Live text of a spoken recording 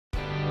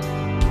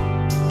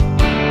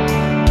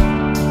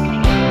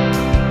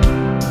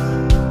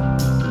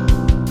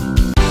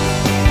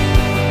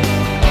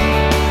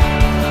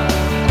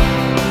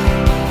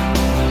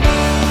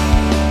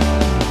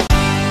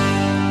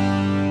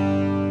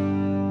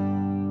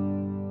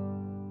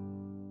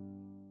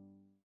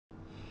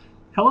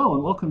Hello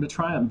and welcome to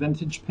Triumph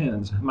Vintage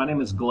Pens. My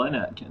name is Glenn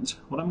Atkins.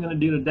 What I'm going to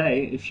do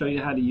today is show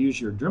you how to use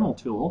your Dremel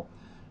tool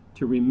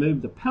to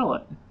remove the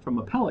pellet from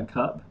a pellet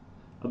cup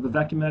of the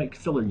Vacumatic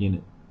filler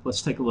unit.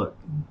 Let's take a look.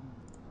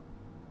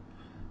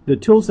 The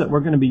tools that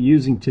we're going to be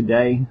using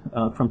today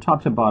from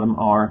top to bottom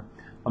are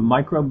a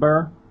micro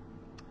burr,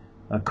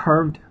 a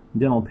curved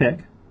dental pick,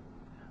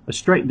 a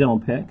straight dental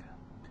pick,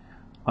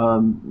 a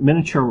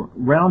miniature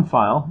round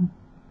file,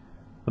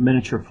 a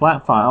miniature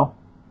flat file,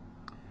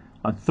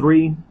 a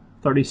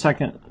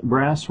 30-second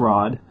brass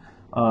rod,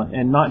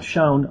 and not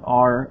shown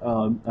are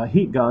a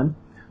heat gun,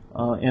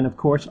 and of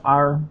course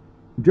our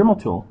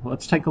Dremel tool.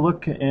 Let's take a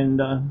look and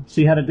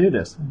see how to do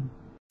this.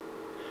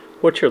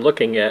 What you're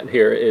looking at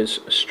here is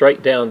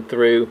straight down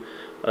through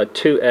a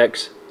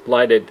 2x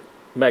lighted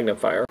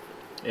magnifier,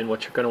 and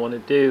what you're going to want to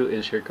do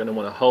is you're going to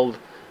want to hold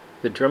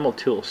the Dremel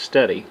tool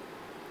steady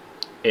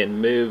and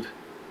move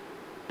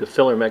the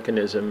filler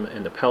mechanism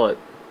and the pellet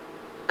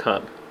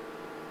cup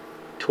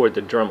toward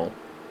the Dremel.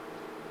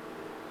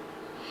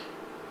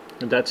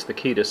 And that's the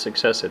key to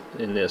success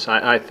in this,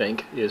 I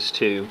think, is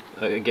to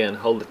again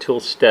hold the tool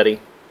steady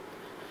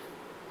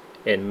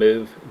and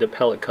move the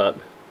pellet cup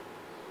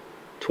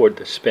toward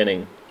the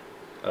spinning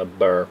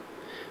burr,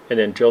 and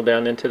then drill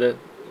down into the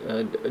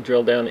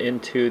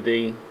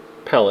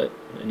pellet,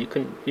 and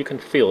you can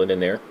feel it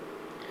in there,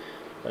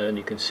 and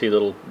you can see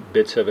little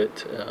bits of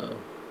it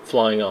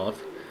flying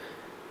off.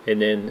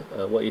 And then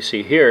what you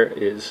see here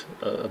is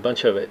a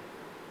bunch of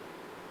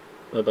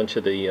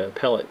the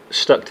pellet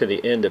stuck to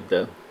the end of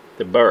the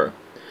burr.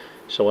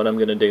 So what I'm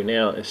going to do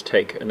now is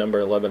take a number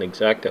 11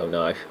 X-Acto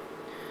knife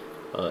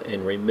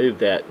and remove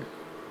that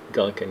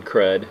gunk and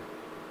crud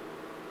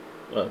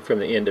from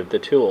the end of the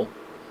tool,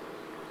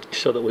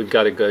 so that we've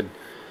got a good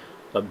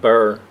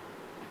burr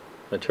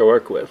to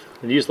work with.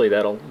 And usually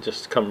that'll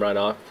just come right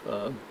off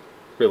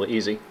really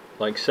easy,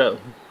 like so.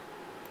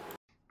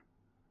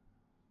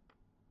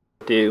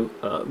 You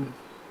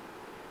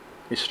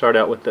start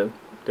out with the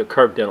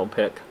curved dental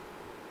pick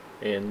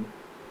and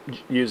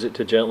use it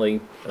to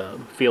gently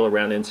feel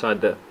around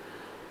inside the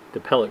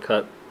pellet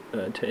cup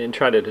and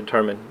try to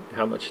determine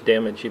how much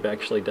damage you've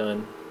actually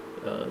done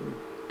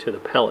to the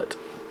pellet.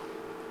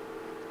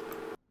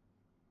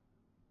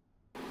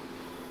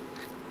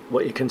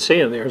 What you can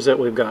see in there is that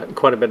we've got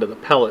quite a bit of the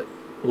pellet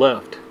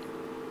left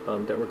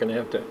that we're going to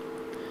have to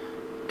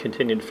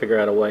continue to figure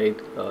out a way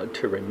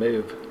to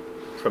remove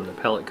from the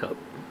pellet cup.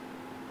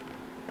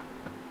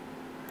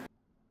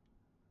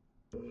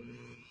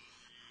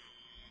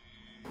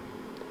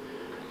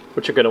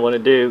 What you're going to want to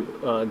do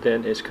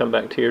then is come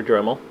back to your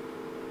Dremel,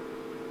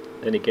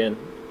 and again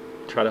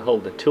try to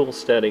hold the tool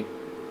steady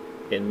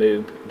and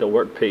move the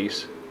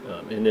workpiece,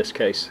 in this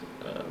case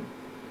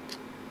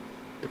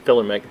the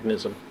filler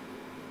mechanism,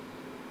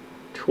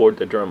 toward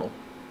the Dremel.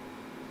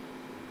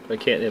 I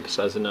can't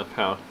emphasize enough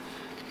how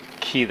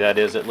key that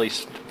is, at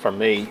least for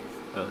me,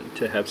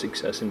 to have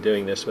success in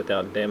doing this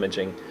without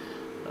damaging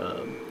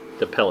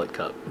the pellet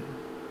cup.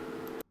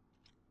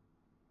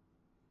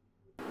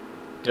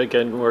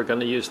 Again, we're going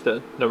to use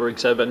the number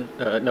 11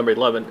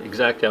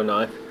 X-Acto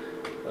knife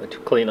to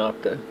clean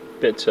off the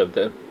bits of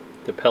the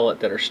pellet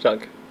that are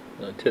stuck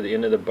to the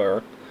end of the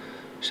burr,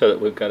 so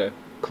that we've got a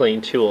clean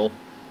tool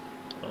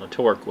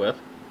to work with.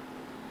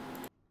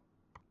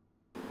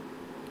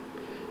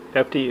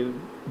 After you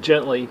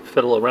gently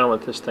fiddle around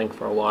with this thing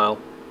for a while,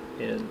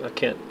 and I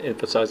can't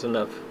emphasize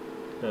enough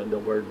the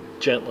word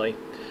gently,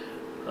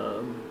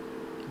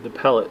 the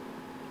pellet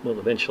will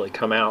eventually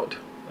come out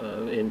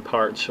in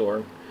parts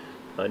or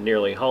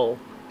nearly whole.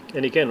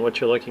 And again, what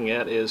you're looking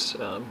at is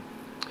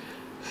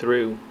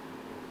through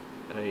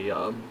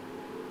a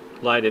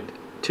lighted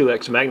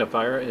 2x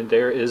magnifier, and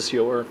there is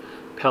your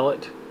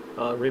pellet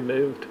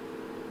removed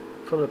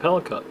from the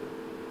pellet cup.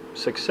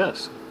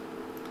 Success.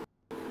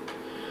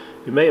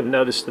 You may have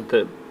noticed that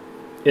the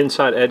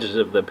inside edges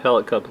of the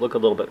pellet cup look a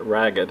little bit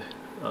ragged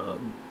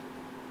and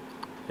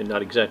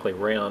not exactly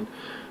round.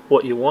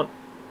 What you want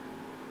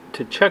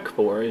to check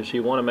for is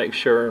you want to make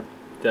sure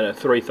that a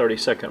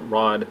 30-second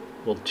rod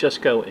will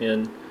just go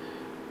in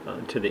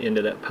to the end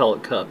of that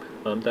pellet cup.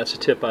 That's a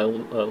tip I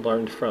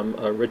learned from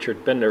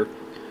Richard Bender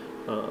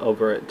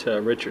over at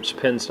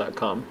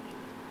richardspens.com.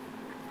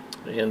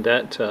 And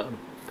that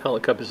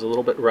pellet cup is a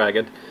little bit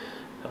ragged.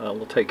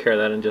 We'll take care of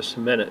that in just a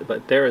minute,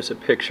 but there is a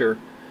picture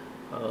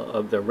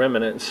of the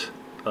remnants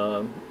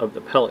of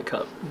the pellet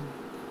cup.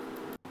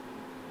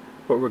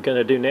 What we're going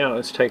to do now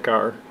is take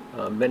our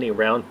mini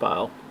round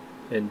file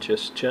and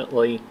just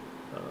gently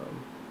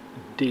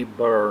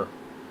deburr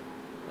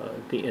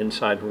the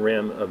inside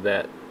rim of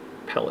that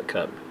pellet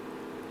cup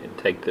and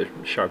take the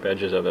sharp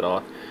edges of it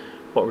off.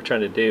 What we're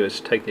trying to do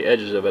is take the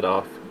edges of it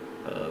off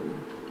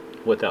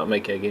without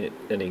making it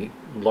any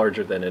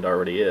larger than it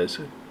already is.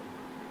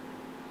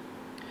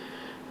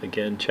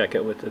 Again, check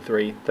it with the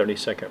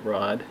 30-second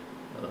rod.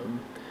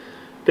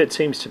 Bit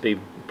seems to be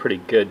pretty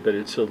good, but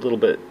it's a little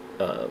bit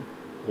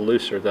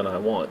looser than I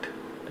want,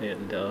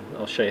 and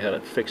I'll show you how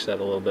to fix that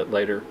a little bit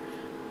later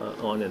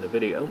on in the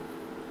video.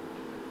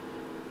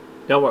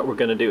 Now what we're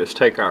going to do is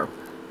take our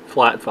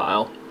flat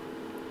file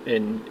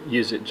and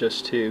use it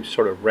just to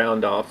sort of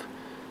round off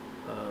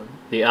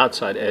the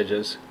outside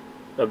edges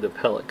of the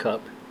pellet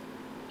cup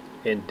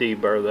and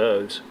deburr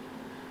those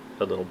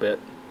a little bit.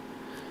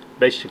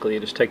 Basically, you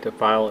just take the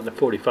file at a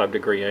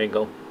 45-degree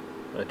angle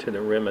to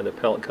the rim of the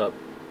pellet cup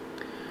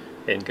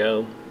and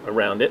go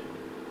around it,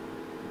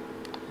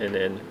 and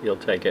then you'll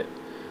take it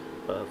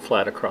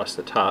flat across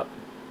the top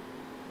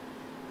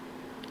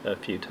a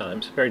few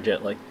times, very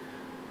gently,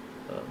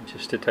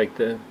 just to take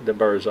the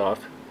burrs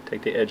off,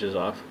 take the edges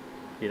off.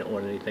 You don't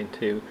want anything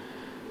to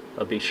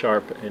be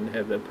sharp and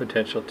have the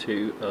potential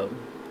to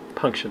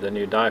puncture the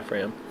new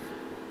diaphragm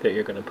that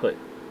you're going to put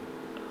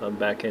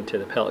back into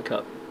the pellet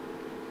cup.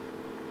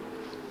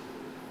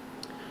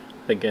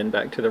 Again,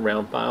 back to the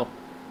round file,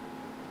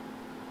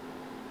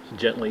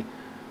 gently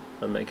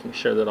making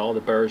sure that all the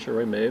burrs are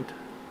removed,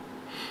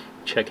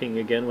 checking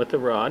again with the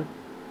rod.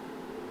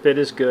 Fit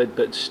is good,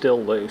 but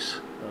still loose.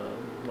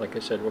 Like I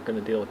said, we're going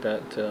to deal with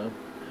that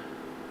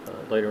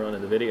later on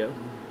in the video.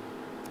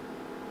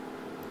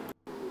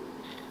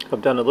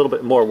 I've done a little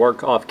bit more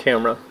work off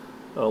camera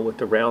with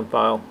the round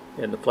file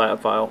and the flat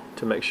file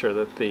to make sure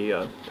that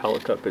the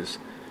pellet cup is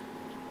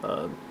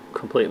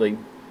completely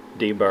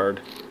deburred,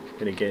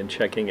 and again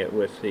checking it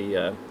with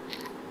the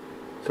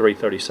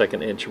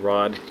 3/32 inch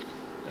rod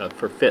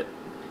for fit.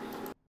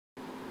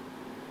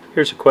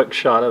 Here's a quick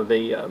shot of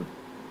the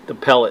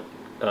pellet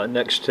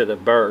next to the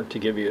burr to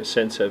give you a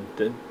sense of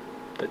the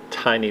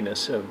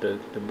tininess of the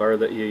burr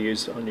that you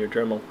use on your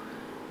Dremel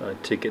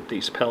to get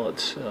these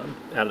pellets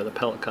out of the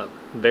pellet cup.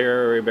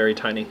 Very, very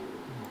tiny.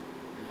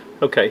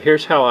 Okay,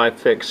 here's how I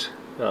fix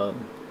a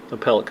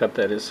pellet cup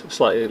that is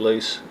slightly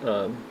loose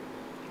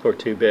or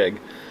too big.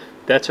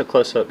 That's a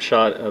close-up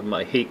shot of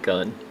my heat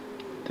gun.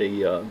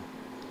 The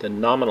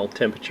nominal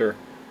temperature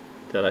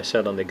that I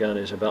set on the gun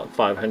is about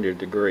 500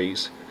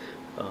 degrees.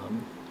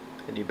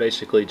 And you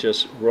basically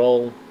just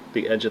roll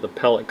the edge of the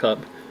pellet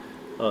cup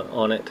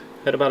on it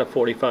at about a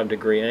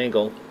 45-degree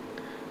angle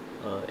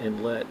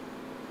and let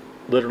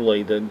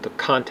literally the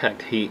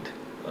contact heat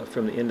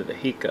from the end of the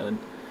heat gun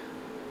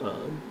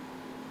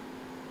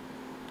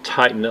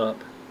tighten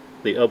up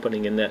the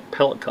opening in that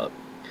pellet cup.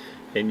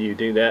 And you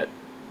do that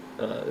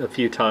a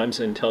few times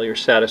until you're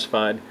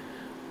satisfied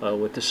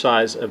with the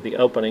size of the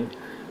opening,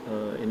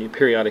 and you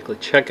periodically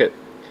check it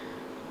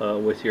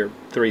with your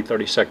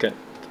 3/32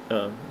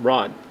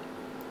 rod.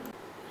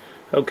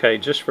 Okay,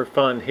 just for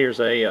fun, here's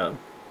a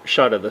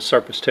shot of the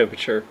surface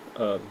temperature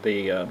of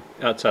the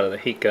outside of the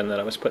heat gun that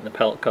I was putting the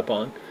pellet cup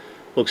on.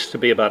 Looks to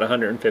be about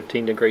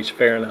 115 degrees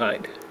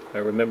Fahrenheit. I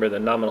remember the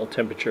nominal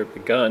temperature of the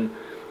gun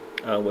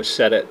was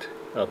set at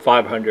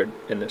 500,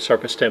 and the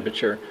surface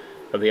temperature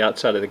of the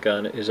outside of the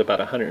gun is about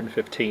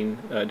 115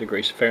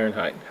 degrees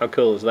Fahrenheit. How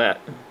cool is that?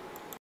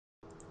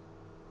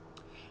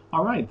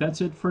 Alright,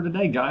 that's it for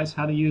today, guys.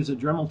 How to use a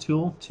Dremel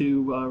tool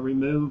to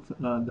remove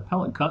the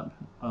pellet cup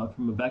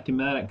from a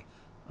Vacumatic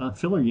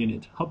filler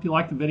unit. Hope you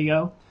liked the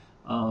video.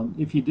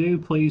 If you do,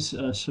 please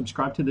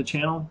subscribe to the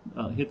channel,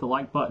 hit the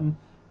like button,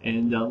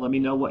 and let me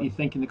know what you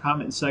think in the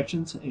comment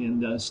sections,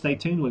 and stay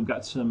tuned. We've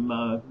got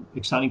some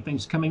exciting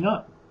things coming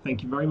up.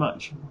 Thank you very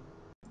much.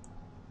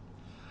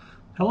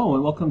 Hello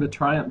and welcome to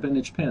Triumph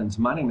Vintage Pens.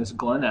 My name is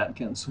Glenn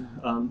Atkins.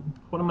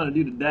 What I'm going to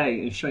do today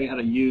is show you how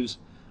to use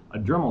a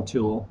Dremel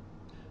tool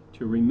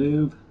to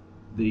remove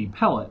the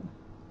pellet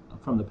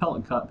from the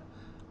pellet cup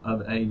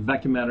of a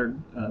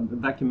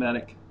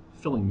Vacumatic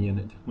filling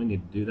unit. We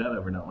need to do that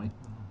over, don't we?